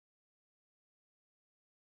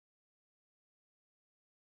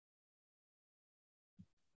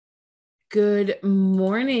Good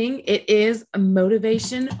morning. It is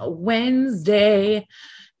Motivation Wednesday.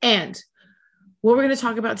 And what we're going to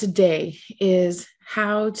talk about today is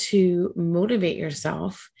how to motivate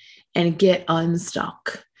yourself and get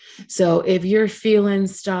unstuck. So if you're feeling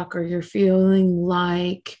stuck or you're feeling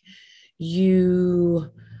like you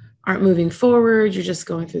aren't moving forward, you're just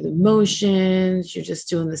going through the motions, you're just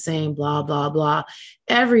doing the same blah, blah, blah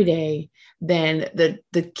every day, then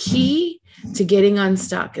the key to getting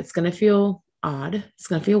unstuck, it's going to feel odd. It's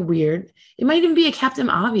going to feel weird. It might even be a Captain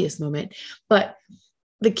Obvious moment, but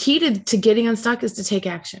the key to getting unstuck is to take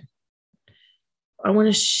action. I want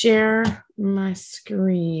to share my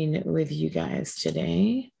screen with you guys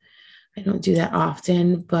today. I don't do that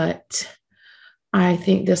often, but I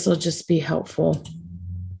think this will just be helpful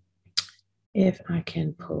if I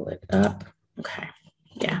can pull it up. Okay.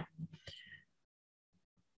 Yeah.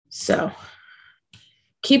 So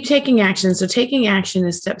keep taking action. So taking action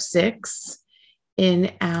is step 6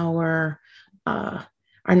 in our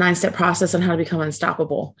 9-step process on how to become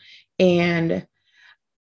unstoppable. And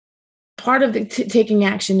part of the taking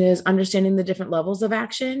action is understanding the different levels of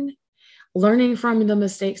action, learning from the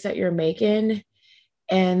mistakes that you're making,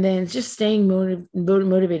 and then just staying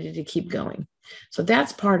motivated to keep going. So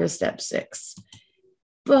that's part of step 6.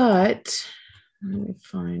 But let me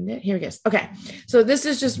find it. Here it goes. Okay. So this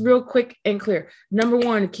is just real quick and clear. Number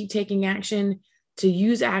 1, keep taking action. To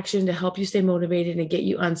use action to help you stay motivated and get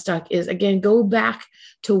you unstuck is, again, go back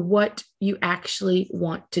to what you actually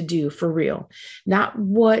want to do for real, not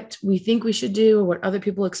what we think we should do or what other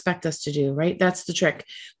people expect us to do, right? That's the trick.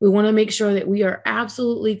 We want to make sure that we are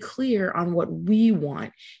absolutely clear on what we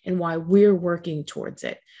want and why we're working towards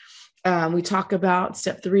it. We talk about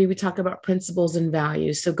step 3, we talk about principles and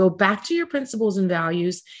values. So go back to your principles and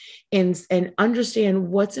values and understand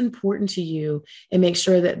what's important to you and make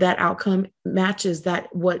sure that that outcome matches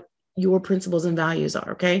what your principles and values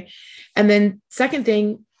are. Okay. And then second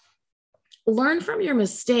thing, learn from your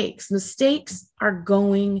mistakes. Mistakes are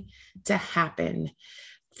going to happen.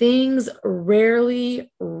 Things rarely,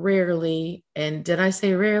 and did I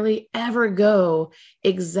say rarely, ever go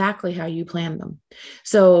exactly how you planned them.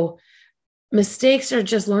 So mistakes are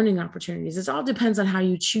just learning opportunities. It all depends on how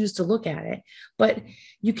you choose to look at it, but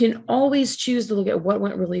you can always choose to look at what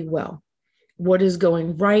went really well, what is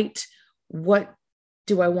going right, what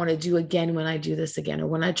do I want to do again when I do this again, or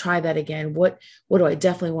when I try that again, what do I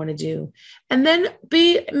definitely want to do? And then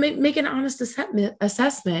make an honest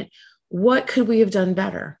assessment. What could we have done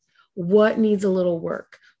better? What needs a little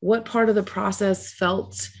work? What part of the process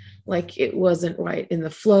felt like it wasn't right in the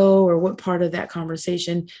flow, or what part of that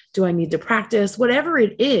conversation do I need to practice? Whatever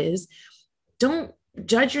it is, don't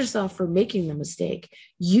judge yourself for making the mistake.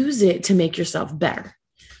 Use it to make yourself better.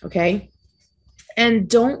 Okay. And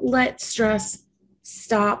don't let stress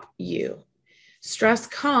stop you. Stress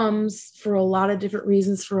comes for a lot of different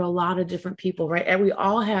reasons for a lot of different people, right? And we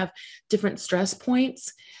all have different stress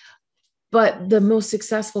points. But the most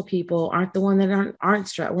successful people aren't the one that aren't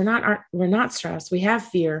stressed. We're not stressed. We have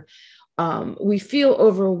fear. We feel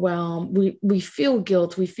overwhelmed. We feel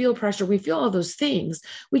guilt. We feel pressure. We feel all those things.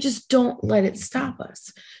 We just don't let it stop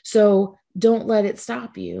us. So don't let it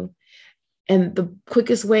stop you. And the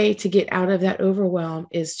quickest way to get out of that overwhelm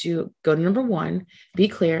is to go to number 1, be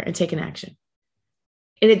clear and take an action.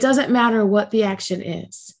 And it doesn't matter what the action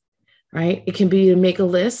is. Right? It can be to make a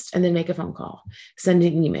list and then make a phone call, send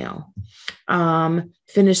an email,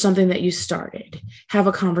 finish something that you started, have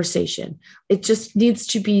a conversation. It just needs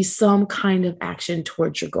to be some kind of action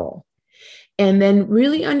towards your goal. And then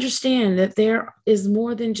really understand that there is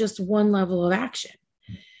more than just one level of action,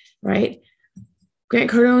 right?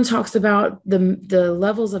 Grant Cardone talks about the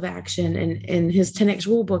levels of action, and in his 10X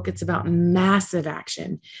rule book, it's about massive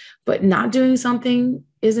action, but not doing something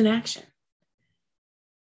is an action.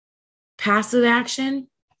 Passive action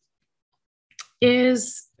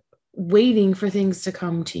is waiting for things to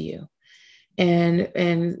come to you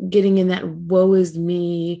and getting in that woe is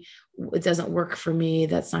me, it doesn't work for me,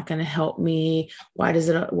 that's not going to help me, why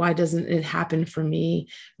doesn't it happen for me,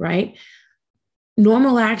 right?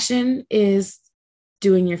 Normal action is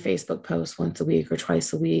doing your Facebook post once a week or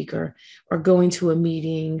twice a week, or going to a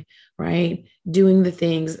meeting, right? Doing the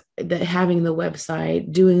things, that having the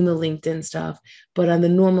website, doing the LinkedIn stuff, but on the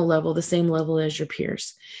normal level, the same level as your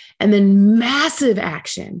peers. And then massive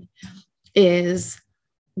action is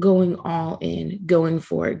going all in, going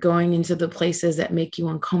for it, going into the places that make you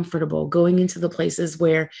uncomfortable, going into the places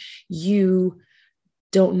where you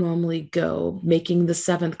don't normally go, making the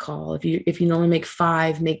 7th call. If you normally make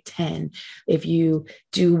 5, make 10. If you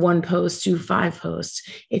do 1 post, do 5 posts.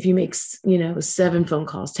 If you make 7 phone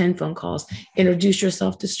calls, 10 phone calls, introduce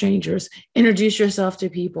yourself to strangers, introduce yourself to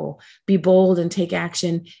people, be bold and take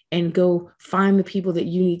action and go find the people that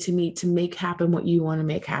you need to meet to make happen what you want to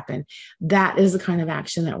make happen. That is the kind of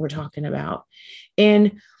action that we're talking about.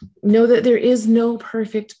 And know that there is no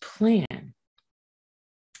perfect plan.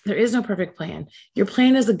 There is no perfect plan. Your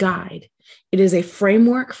plan is a guide. It is a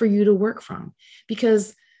framework for you to work from,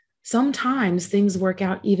 because sometimes things work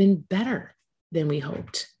out even better than we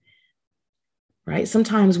hoped, right?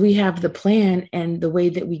 Sometimes we have the plan and the way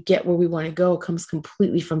that we get where we want to go comes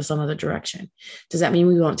completely from some other direction. Does that mean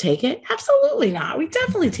we won't take it? Absolutely not. We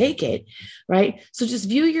definitely take it, right? So just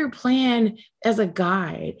view your plan as a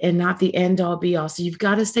guide and not the end all be all. So you've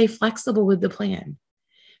got to stay flexible with the plan.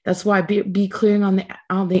 That's why be clear on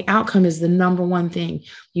the outcome is the number one thing.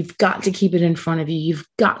 You've got to keep it in front of you. You've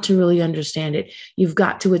got to really understand it. You've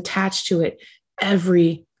got to attach to it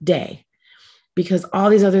every day, because all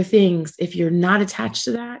these other things, if you're not attached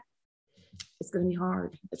to that, it's going to be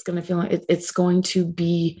hard. It's going to feel like it's going to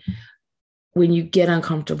be when you get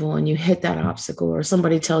uncomfortable and you hit that obstacle, or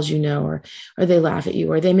somebody tells you no, or they laugh at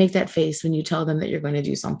you, or they make that face when you tell them that you're going to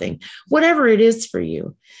do something, whatever it is for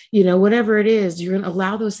you, whatever it is, you're going to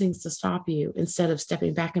allow those things to stop you instead of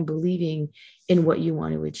stepping back and believing in what you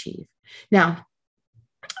want to achieve. Now,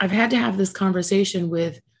 I've had to have this conversation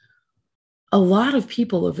with a lot of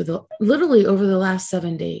people literally over the last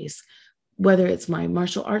 7 days, whether it's my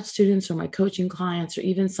martial arts students or my coaching clients, or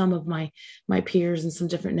even some of my peers in some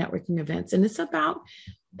different networking events. And it's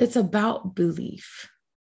about belief.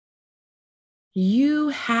 You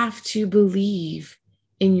have to believe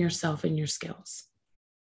in yourself and your skills.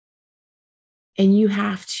 And you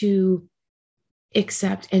have to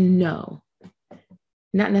accept and know,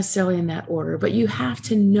 not necessarily in that order, but you have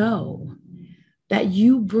to know that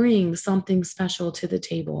you bring something special to the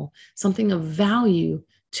table, something of value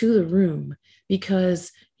to the room,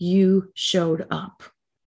 because you showed up.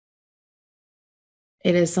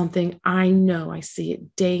 It is something I know. I see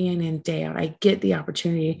it day in and day out. I get the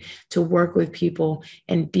opportunity to work with people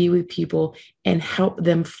and be with people and help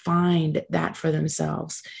them find that for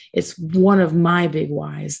themselves. It's one of my big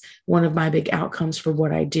whys, one of my big outcomes for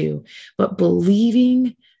what I do. But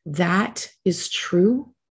believing that is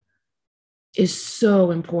true is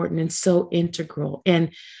so important and so integral.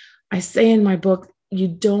 And I say in my book, I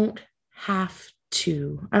don't have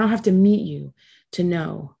to meet you to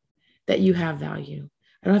know that you have value.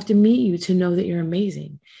 I don't have to meet you to know that you're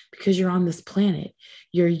amazing, because you're on this planet.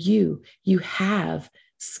 You're you. You have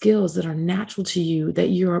skills that are natural to you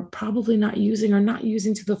that you're probably not using, or not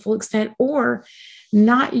using to the full extent, or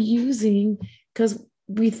not using because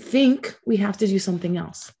we think we have to do something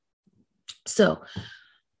else. So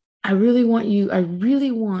I really want you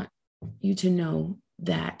to know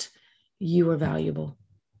that you are valuable,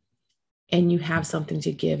 and you have something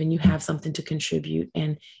to give, and you have something to contribute,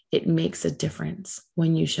 and it makes a difference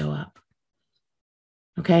when you show up.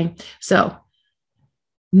 Okay. So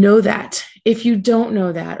know that. If you don't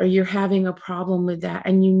know that, or you're having a problem with that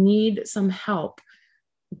and you need some help,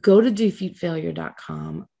 go to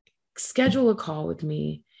defeatfailure.com, schedule a call with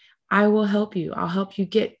me. I will help you. I'll help you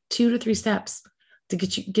get 2 to 3 steps to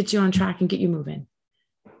get you on track and get you moving.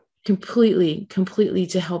 Completely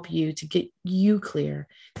to help you, to get you clear,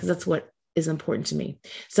 because that's what is important to me.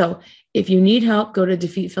 So if you need help, go to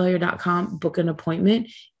defeatfailure.com, book an appointment.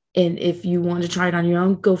 And if you want to try it on your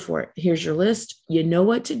own, go for it. Here's your list. You know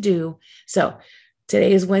what to do. So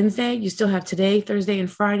today is Wednesday. You still have today, Thursday, and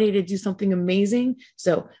Friday to do something amazing.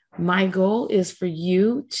 So my goal is for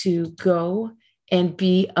you to go and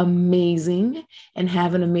be amazing and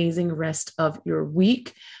have an amazing rest of your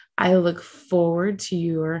week. I look forward to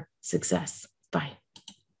your success. Bye.